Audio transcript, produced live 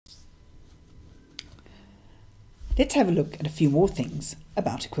let's have a look at a few more things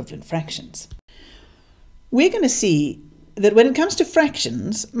about equivalent fractions. We're going to see that when it comes to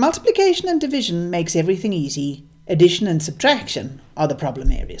fractions, multiplication and division makes everything easy. Addition and subtraction are the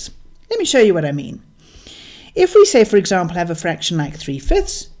problem areas. Let me show you what I mean. If we say, for example, have a fraction like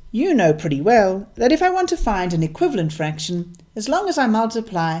 3/5, you know pretty well that if I want to find an equivalent fraction, as long as I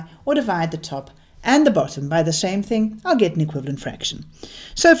multiply or divide the top and the bottom by the same thing, I'll get an equivalent fraction.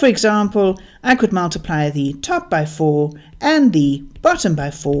 So, for example, I could multiply the top by 4 and the bottom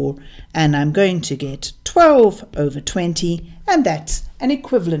by 4, and I'm going to get 12 over 20, and that's an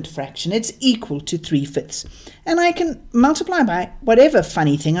equivalent fraction. It's equal to 3/5. And I can multiply by whatever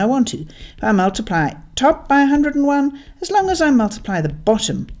funny thing I want to. If I multiply top by 101, as long as I multiply the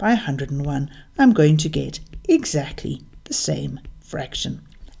bottom by 101, I'm going to get exactly the same fraction,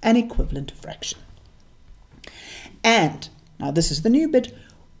 an equivalent fraction. And, now this is the new bit,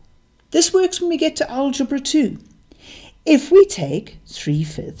 this works when we get to algebra 2. If we take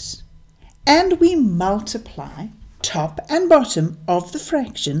 3/5 and we multiply top and bottom of the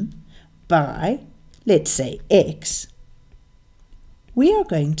fraction by, let's say, x, we are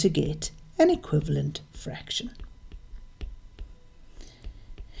going to get an equivalent fraction.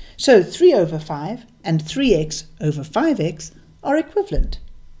 So 3 over 5 and 3x over 5x are equivalent.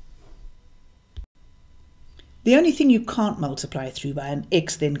 The only thing you can't multiply through by, and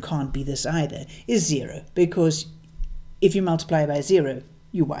x then can't be this either, is 0, because if you multiply by 0,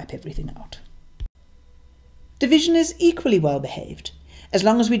 you wipe everything out. Division is equally well behaved. As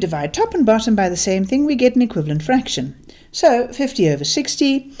long as we divide top and bottom by the same thing, we get an equivalent fraction. So 50 over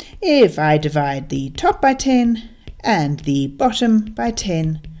 60, if I divide the top by 10 and the bottom by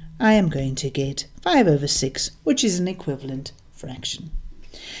 10, I am going to get 5 over 6, which is an equivalent fraction.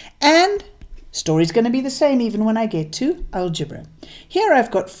 And story's going to be the same even when I get to algebra. Here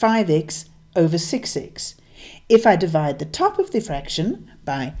I've got 5x over 6x. If I divide the top of the fraction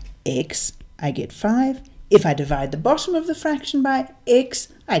by x, I get 5. If I divide the bottom of the fraction by x,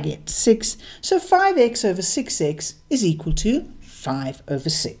 I get 6. So 5x over 6x is equal to 5 over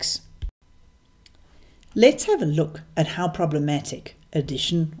 6. Let's have a look at how problematic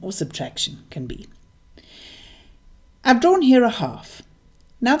addition or subtraction can be. I've drawn here a half.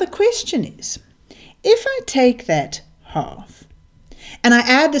 Now the question is, if I take that half and I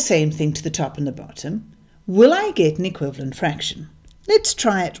add the same thing to the top and the bottom, will I get an equivalent fraction? Let's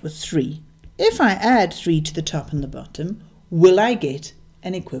try it with 3. If I add 3 to the top and the bottom, will I get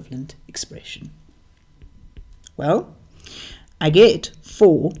an equivalent expression? Well, I get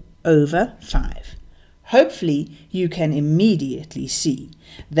 4 over 5. Hopefully you can immediately see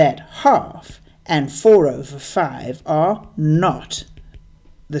that half and 4 over 5 are not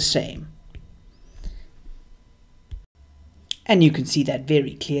the same. And you can see that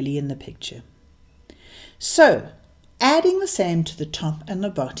very clearly in the picture. So, adding the same to the top and the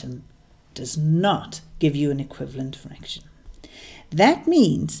bottom does not give you an equivalent fraction. That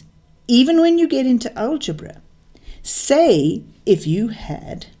means, even when you get into algebra, say if you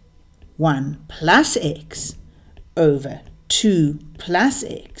had 1 plus x over 2 plus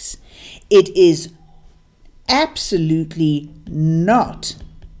x, it is absolutely not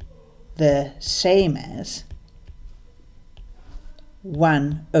the same as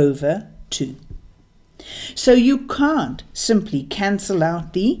 1 over 2. So you can't simply cancel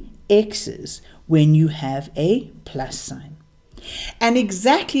out the x's when you have a plus sign. And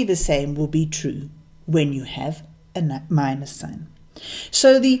exactly the same will be true when you have a minus sign.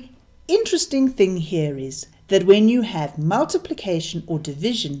 So the interesting thing here is that when you have multiplication or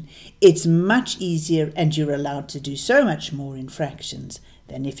division, it's much easier and you're allowed to do so much more in fractions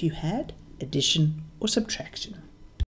than if you had addition or subtraction.